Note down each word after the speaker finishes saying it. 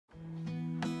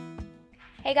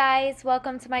Hey guys,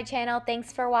 welcome to my channel.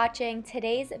 Thanks for watching.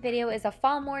 Today's video is a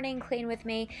fall morning clean with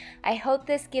me. I hope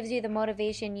this gives you the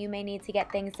motivation you may need to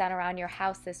get things done around your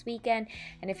house this weekend.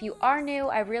 And if you are new,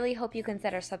 I really hope you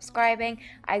consider subscribing.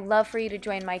 I'd love for you to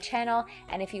join my channel.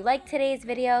 And if you like today's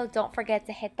video, don't forget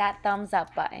to hit that thumbs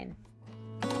up button.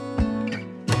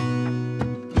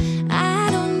 I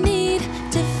don't need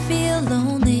to feel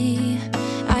lonely.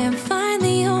 I am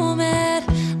finally home at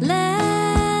last.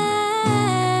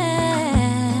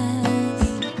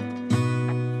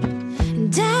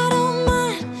 And I don't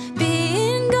mind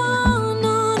being gone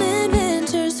on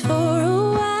adventures for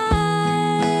a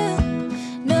while.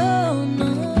 No,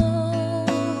 no.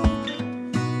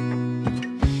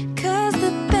 'Cause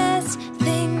the best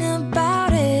thing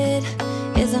about it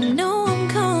is I know I'm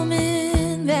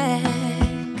coming back.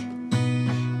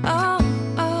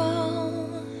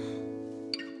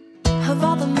 Of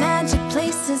all the magic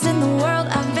places in the world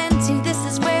I've been to, this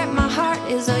is where my heart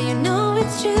is. Oh, you know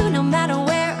it's true. No matter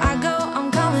where I go,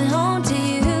 I'm coming home to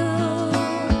you.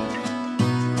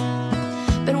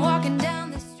 Been walking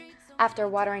down the street. After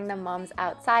watering the mums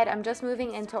outside, I'm just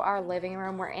moving into our living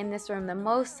room. We're in this room the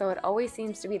most, so it always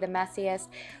seems to be the messiest,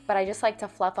 but I just like to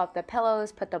fluff up the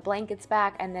pillows, put the blankets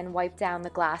back, and then wipe down the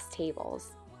glass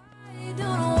tables. I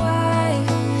don't know why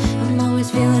I'm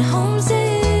always feeling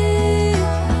homesick.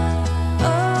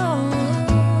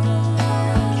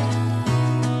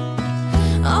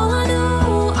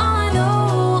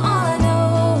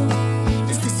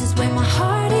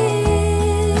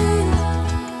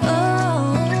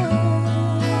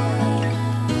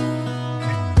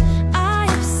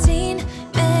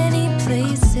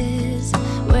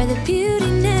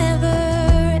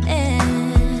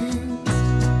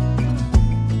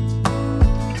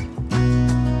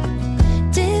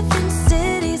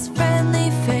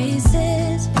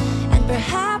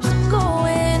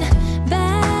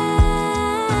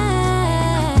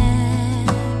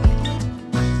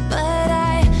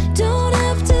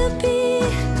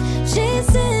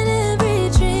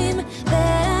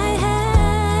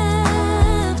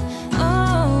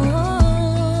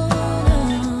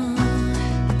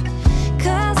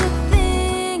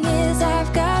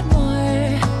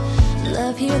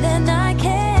 Than I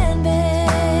can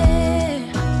bear.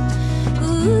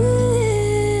 Ooh.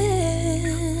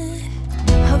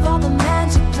 Of all the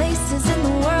magic places in the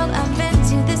world I've been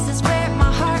to, this is where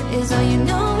my heart is. Oh, you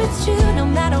know it's true. No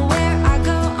matter where I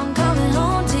go, I'm coming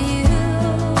home to you.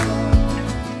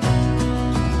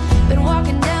 Been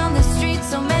walking down the street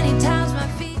so many times my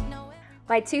feet know it.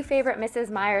 My two favorite Mrs.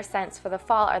 Meyer scents for the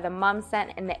fall are the mum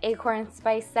scent and the acorn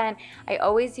spice scent. I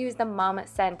always use the mum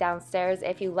scent downstairs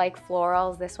if you like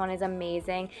florals. This one is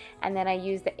amazing. And then I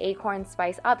use the acorn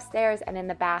spice upstairs and in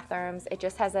the bathrooms. It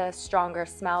just has a stronger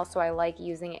smell, so I like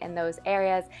using it in those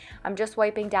areas. I'm just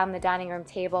wiping down the dining room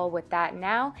table with that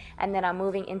now, and then I'm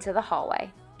moving into the hallway.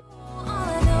 All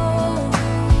I know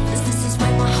is this is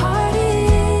where my heart is.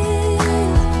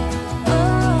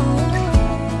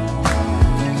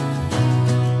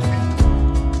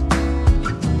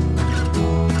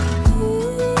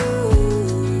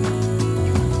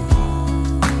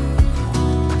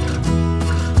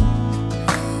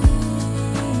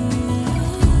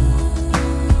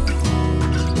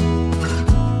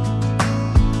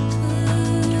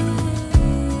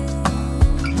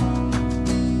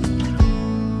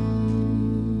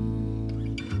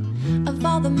 Of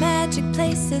all the magic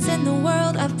places in the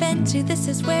world I've been to, this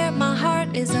is where my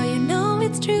heart is. Oh, you know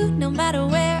it's true. No matter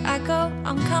where I go,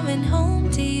 I'm coming home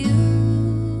to you.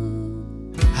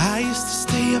 I used to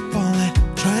stay up all night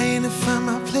trying to find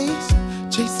my place,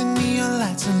 chasing neon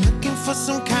lights and looking for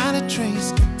some kind of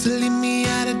trace to lead me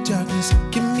out of darkness.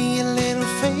 Give me a little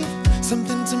faith,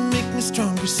 something to make me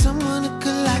stronger, someone who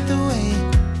could light the way.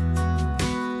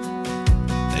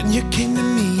 Then you came to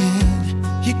me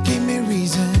and you gave me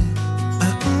reason.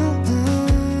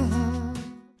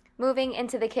 Moving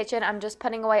into the kitchen, I'm just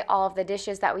putting away all of the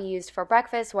dishes that we used for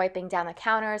breakfast, wiping down the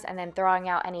counters, and then throwing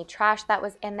out any trash that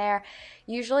was in there.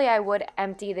 Usually I would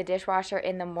empty the dishwasher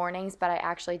in the mornings, but I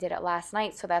actually did it last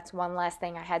night, so that's one less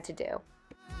thing I had to do.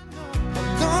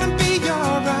 Gonna be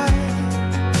alright.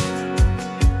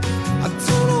 I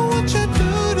don't know what you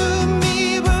do to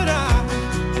me, but I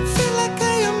feel like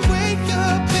I am way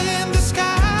up in the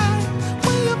sky.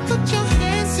 When you put your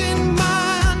hands in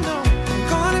mine, I know I'm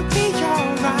gonna be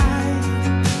alright.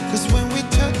 'Cause when we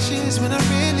touch is when I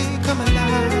really come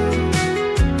alive.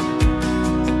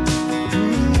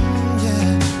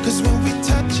 Yeah. 'Cause when we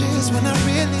touch is when I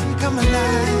really come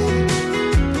alive.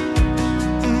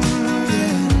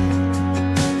 Yeah.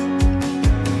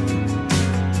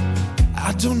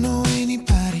 I don't know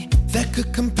anybody that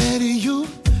could compare to you.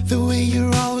 The way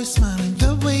you're always smiling,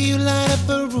 the way you light up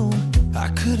a room. I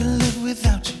couldn't live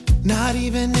without you, not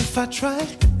even if I tried.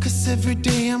 Cause every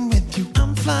day I'm with you,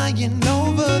 I'm flying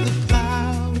over the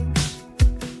clouds.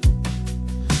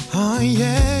 Oh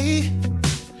yeah,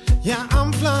 yeah,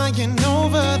 I'm flying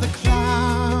over the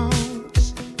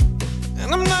clouds.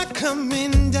 And I'm not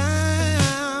coming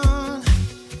down.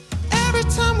 Every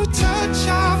time we touch,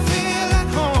 I feel at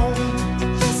home.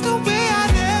 There's no way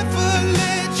I'd ever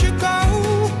let you go.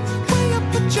 When you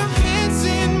put your hands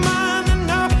in mine, I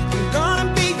know I'm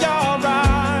gonna be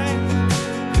alright.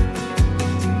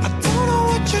 I don't know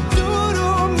what you do to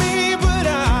me, but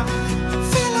I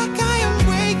feel like I am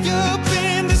way up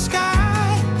in the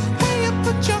sky. When you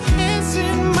put your hands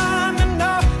in mine, I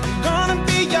know I'm gonna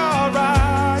be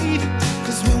alright.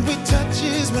 Cause when we touch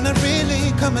is when I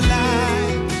really come alive.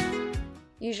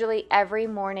 Usually every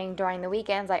morning during the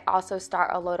weekends, I also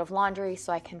start a load of laundry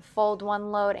so I can fold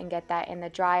one load and get that in the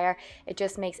dryer. It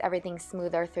just makes everything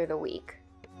smoother through the week.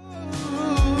 I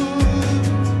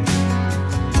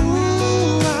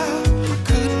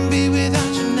couldn't be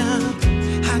without you now.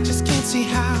 I just can't see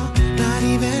how, not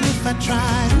even if I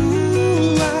tried.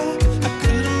 I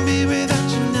couldn't be without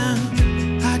you now.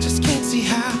 I just can't see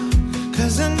how,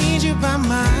 cause I need you by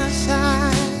my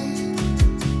side.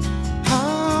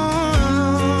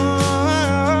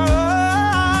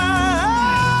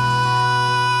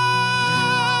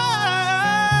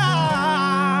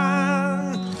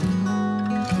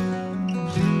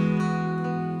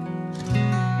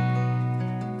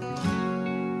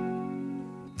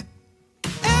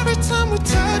 Every time we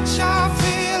touch, I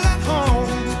feel at home.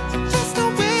 There's no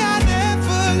way I'd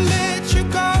ever let you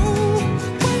go.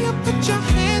 When you put your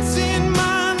hands in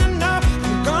mine, I know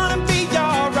I'm gonna be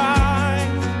alright.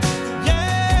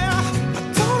 Yeah, I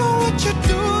don't know what you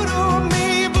do to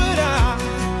me, but I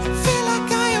feel like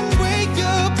I am way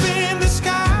up in the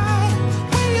sky.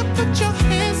 When you put your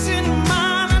hands in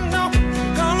mine, I know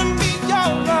I'm gonna be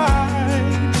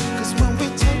alright. Cause when we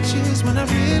touch is when I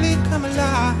really come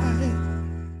alive.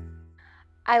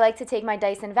 I like to take my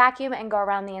Dyson vacuum and go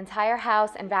around the entire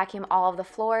house and vacuum all of the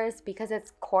floors. Because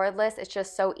it's cordless, it's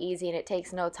just so easy and it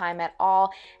takes no time at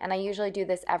all, and I usually do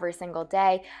this every single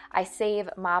day. I save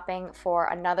mopping for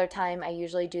another time. I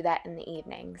usually do that in the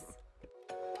evenings.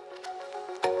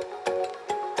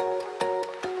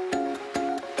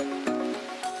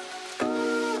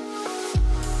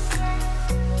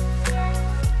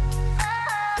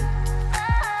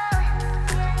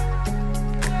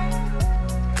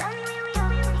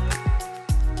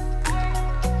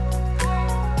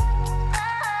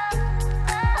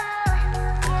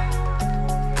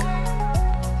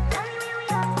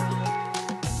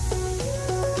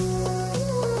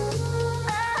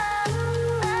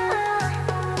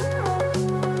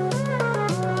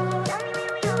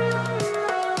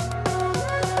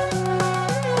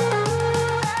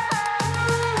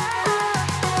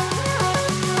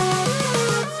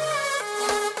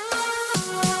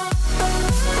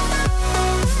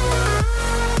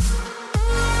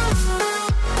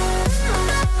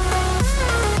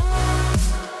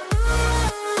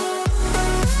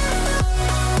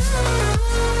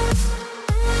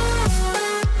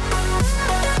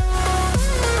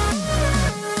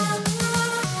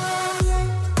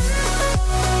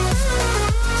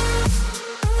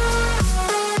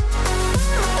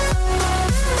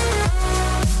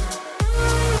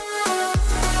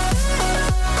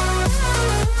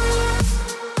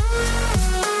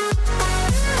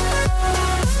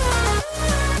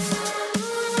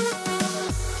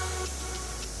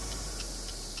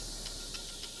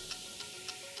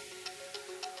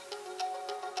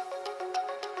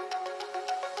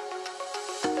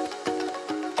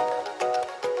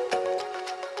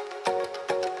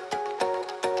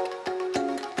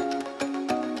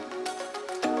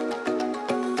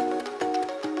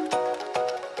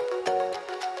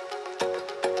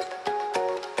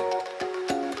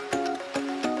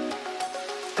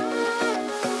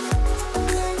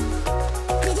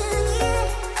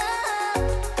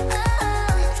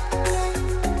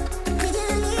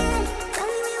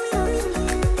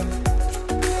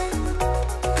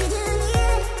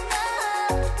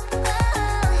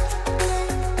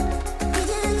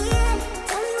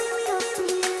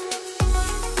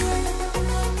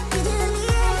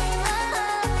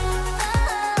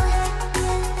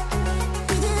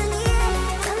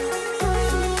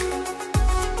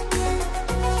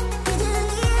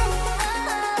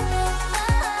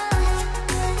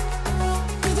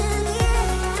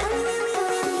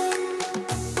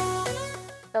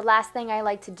 last thing I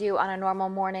like to do on a normal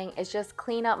morning is just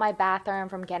clean up my bathroom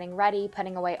from getting ready,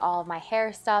 putting away all of my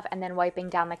hair stuff, and then wiping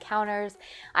down the counters.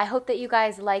 I hope that you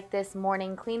guys liked this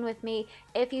morning clean with me.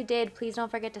 If you did, please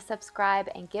don't forget to subscribe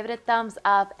and give it a thumbs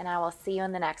up, and I will see you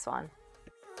in the next one.